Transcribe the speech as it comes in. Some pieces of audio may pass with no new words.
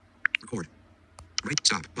Great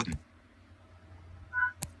stop button.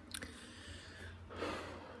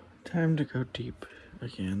 Time to go deep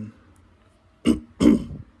again.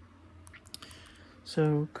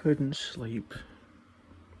 So, couldn't sleep.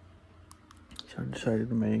 So I decided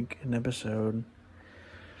to make an episode.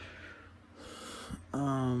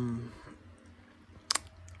 Kind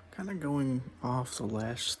of going off the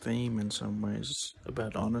last theme in some ways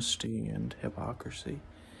about honesty and hypocrisy.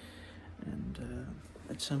 And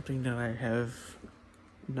it's something that I have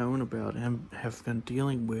known about and have been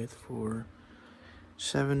dealing with for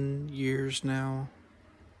 7 years now.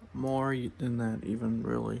 More than that, even,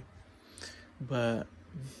 really. But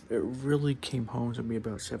it really came home to me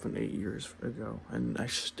about 7-8 years ago, and I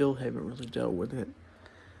still haven't really dealt with it.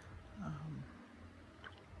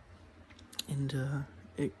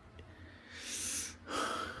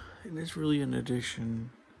 It is really an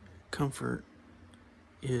addiction. Comfort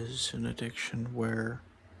is an addiction where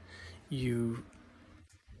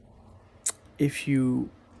if you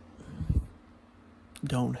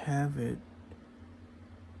don't have it,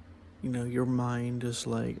 your mind is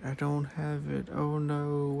like, I don't have it, oh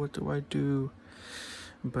no, what do I do?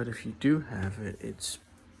 But if you do have it, it's,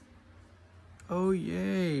 oh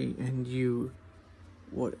yay, and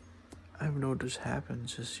what I've noticed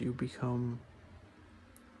happens is you become,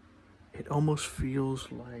 it almost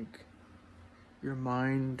feels like your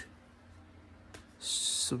mind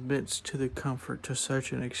submits to the comfort to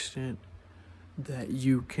such an extent that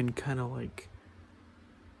you can kind of like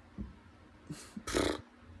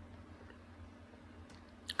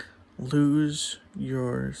lose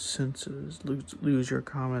your senses, lose your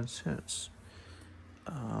common sense.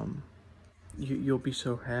 You'll be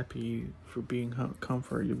so happy for being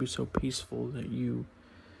comfort. You'll be so peaceful that you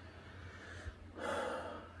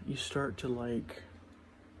start to, like,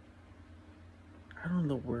 I don't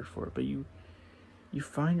know the word for it, but you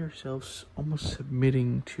find yourself almost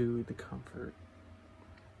submitting to the comfort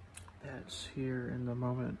that's here in the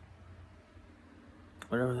moment,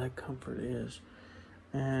 whatever that comfort is.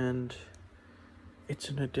 And it's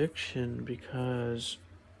an addiction because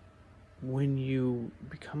when you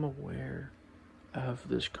become aware of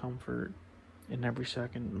this comfort in every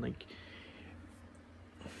second, like,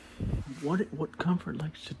 what comfort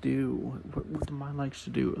likes to do, what the mind likes to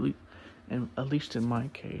do, at least in my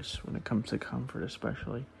case, when it comes to comfort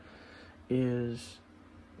especially, is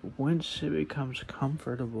once it becomes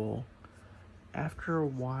comfortable, after a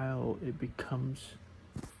while it becomes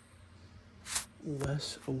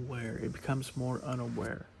less aware, it becomes more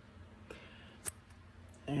unaware.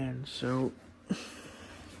 And so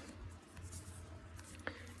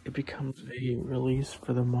it becomes a release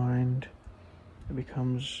for the mind. It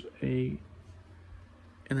becomes an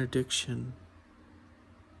addiction.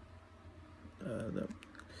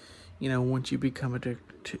 Once you become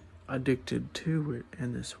addicted to it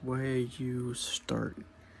in this way, you start.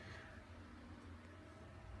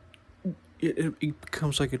 It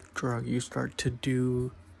becomes like a drug. You start to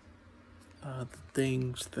do the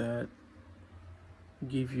things that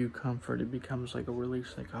give you comfort. It becomes like a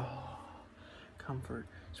release, like, oh, comfort.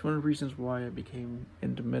 It's one of the reasons why I became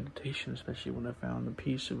into meditation, especially when I found the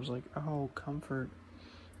peace. It was like, oh, comfort.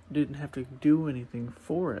 Didn't have to do anything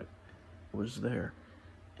for it. It was there.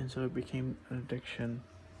 And so it became an addiction.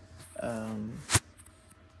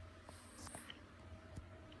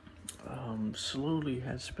 Slowly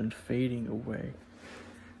has been fading away.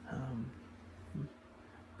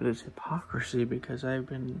 But it's hypocrisy because I've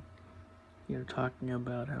been, talking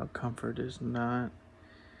about how comfort is not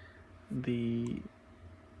the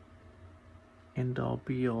end-all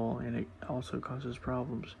be-all, and it also causes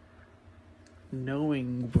problems.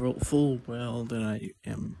 Knowing full well that I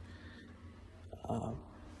am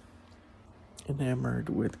enamored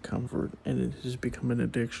with comfort, and it has become an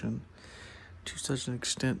addiction to such an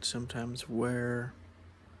extent sometimes where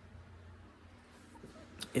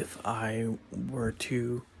if I were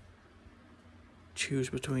to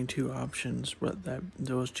choose between two options, but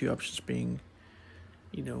those two options being,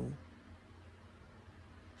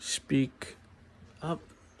 speak up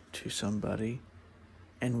to somebody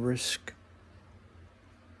and risk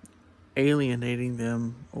alienating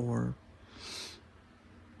them or,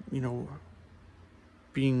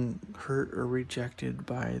 being hurt or rejected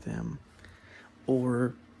by them,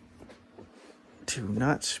 or to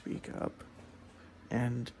not speak up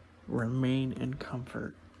and remain in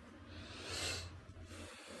comfort.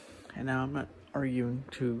 And now I'm not arguing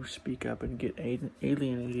to speak up and get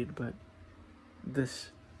alienated, but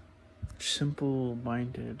this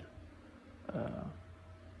simple-minded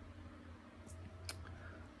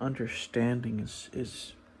understanding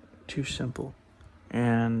is too simple.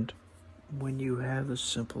 And when you have a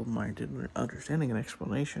simple-minded understanding and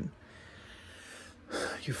explanation,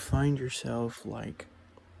 you find yourself like,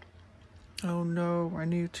 oh no, I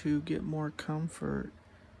need to get more comfort.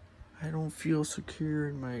 I don't feel secure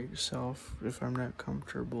in myself if I'm not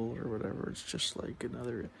comfortable or whatever. It's just like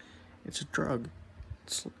it's a drug.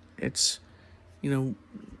 It's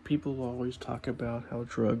people always talk about how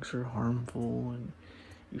drugs are harmful and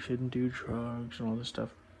you shouldn't do drugs and all this stuff.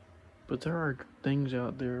 But there are things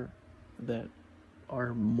out there that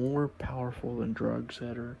are more powerful than drugs,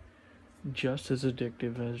 that are just as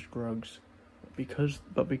addictive as drugs, because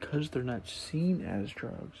they're not seen as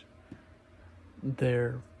drugs,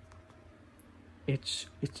 they're it's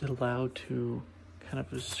allowed to kind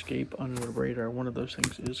of escape under the radar. One of those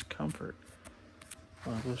things is comfort.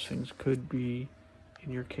 One of those things could be,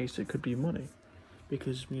 in your case, it could be money,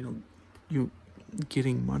 because you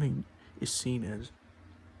getting money is seen as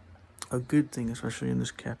a good thing, especially in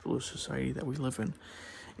this capitalist society that we live in.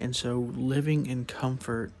 And so living in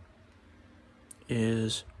comfort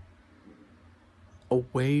is a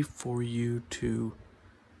way for you to,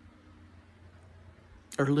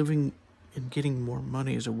 or living and getting more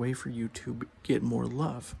money is a way for you to get more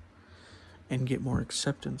love and get more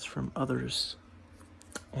acceptance from others.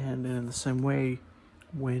 And in the same way,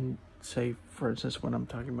 when, say, for instance, when I'm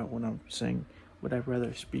saying, would I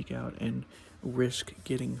rather speak out and risk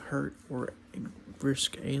getting hurt or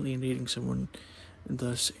risk alienating someone,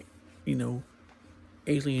 thus,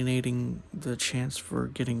 alienating the chance for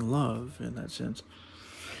getting love in that sense,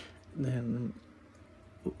 then,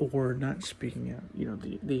 or not speaking out,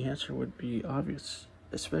 the answer would be obvious,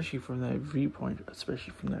 especially from that viewpoint,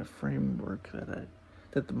 especially from that framework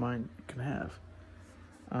that the mind can have.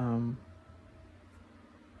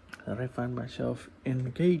 That I find myself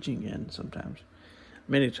engaging in sometimes,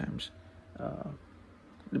 many times,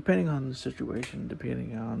 depending on the situation,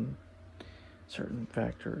 depending on certain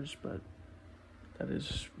factors. But that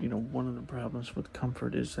is, one of the problems with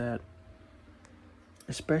comfort is that,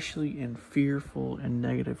 especially in fearful and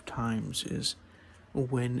negative times, is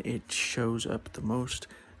when it shows up the most,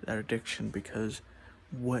 that addiction. Because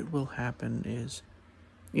what will happen is,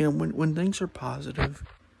 when things are positive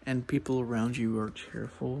and people around you are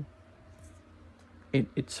cheerful,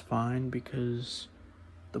 it's fine, because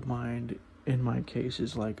the mind, in my case,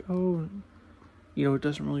 is like, oh, it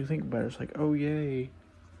doesn't really think about it. It's like, oh, yay,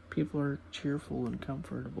 people are cheerful and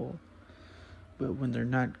comfortable. But when they're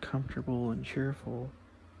not comfortable and cheerful,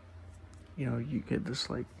 you get this,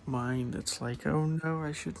 like, mind that's like, oh, no,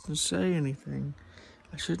 I shouldn't say anything.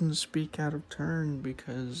 I shouldn't speak out of turn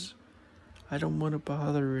because I don't want to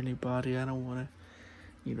bother anybody. I don't want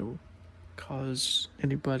to, cause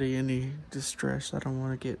anybody any distress. I don't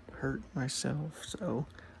want to get hurt myself. So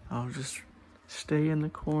I'll just stay in the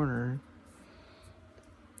corner.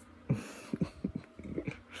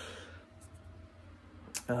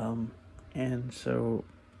 And so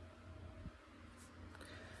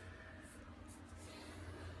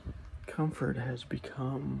comfort has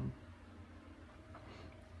become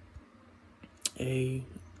an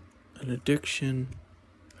addiction,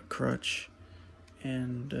 a crutch,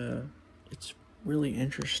 and it's really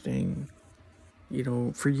interesting.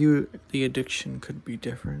 For you, the addiction could be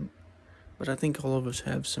different, but I think all of us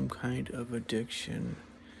have some kind of addiction,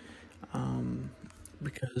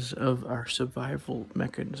 because of our survival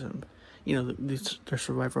mechanism. The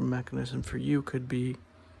survival mechanism for you could be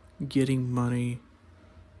getting money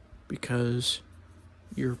because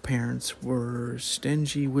your parents were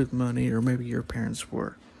stingy with money, or maybe your parents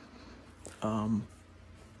were,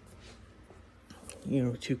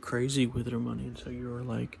 too crazy with their money, and so you're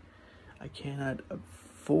like, I cannot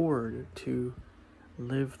afford to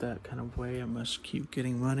live that kind of way. I must keep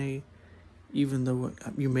getting money, even though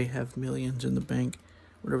you may have millions in the bank,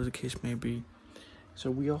 whatever the case may be.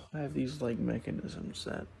 So we all have these, like, mechanisms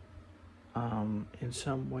that, in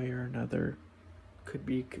some way or another, could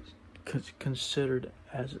be considered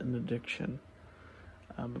as an addiction,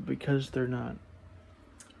 but because they're not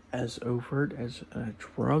as overt as a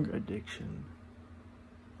drug addiction,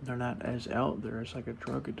 they're not as out there as like a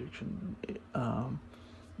drug addiction.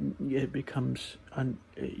 It becomes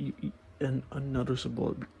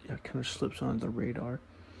unnoticeable. It kind of slips on the radar,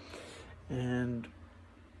 and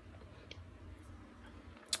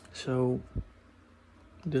so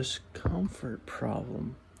this comfort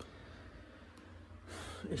problem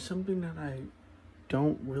is something that I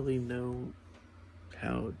don't really know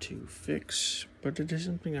how to fix, but it is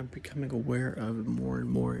something I'm becoming aware of more and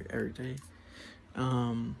more every day.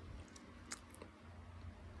 I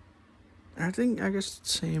guess the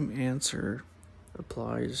same answer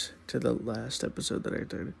applies to the last episode that I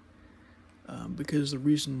did. Because the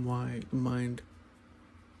reason why the mind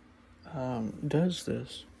does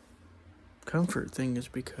this comfort thing is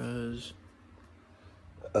because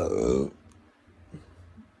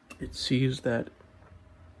it sees that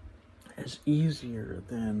as easier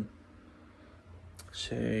than,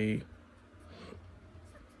 say,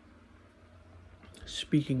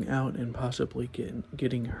 speaking out and possibly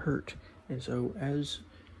getting hurt. And so as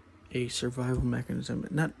a survival mechanism,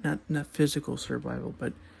 not physical survival,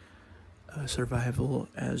 but survival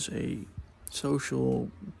as a social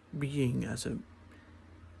being, as a,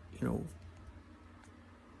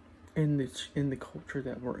 in the culture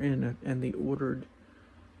that we're in, and the ordered,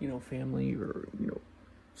 family, or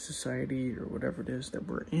society, or whatever it is that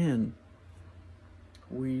we're in,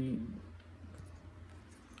 we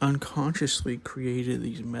unconsciously created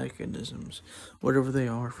these mechanisms. Whatever they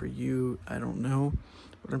are for you, I don't know,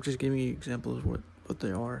 but I'm just giving you examples of what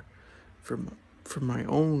they are from my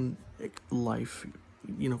own life.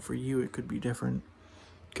 For you it could be different,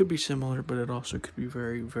 could be similar, but it also could be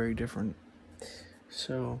very, very different.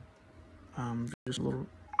 So just a little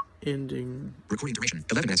ending. Recording duration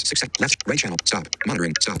 11 minutes 6 seconds. Left, right channel, stop,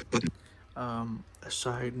 monitoring, stop, button. A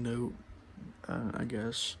side note, I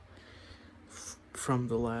guess, from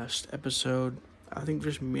the last episode. I think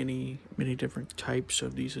there's many different types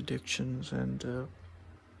of these addictions, and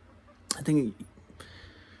I think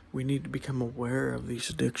we need to become aware of these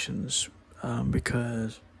addictions,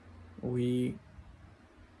 because we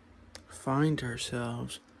find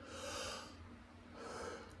ourselves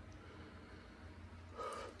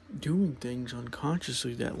doing things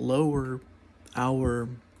unconsciously that lower our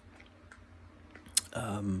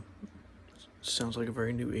sounds like a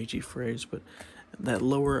very new agey phrase, but that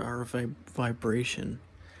lower our vibration,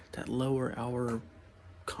 that lower our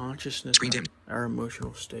consciousness, our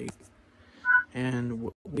emotional state, and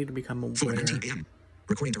we need to become aware 4:19 p.m.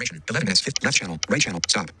 Recording duration 11 minutes 50. Left channel, right channel,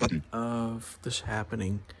 stop, button. Of this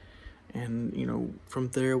happening. And from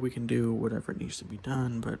there we can do whatever needs to be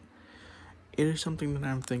done, but it is something that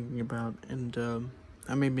I'm thinking about, and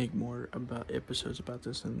I may make more about episodes about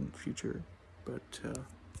this in the future, but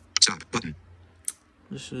stop button.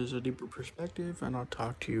 This is a deeper perspective, and I'll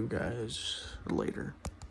talk to you guys later.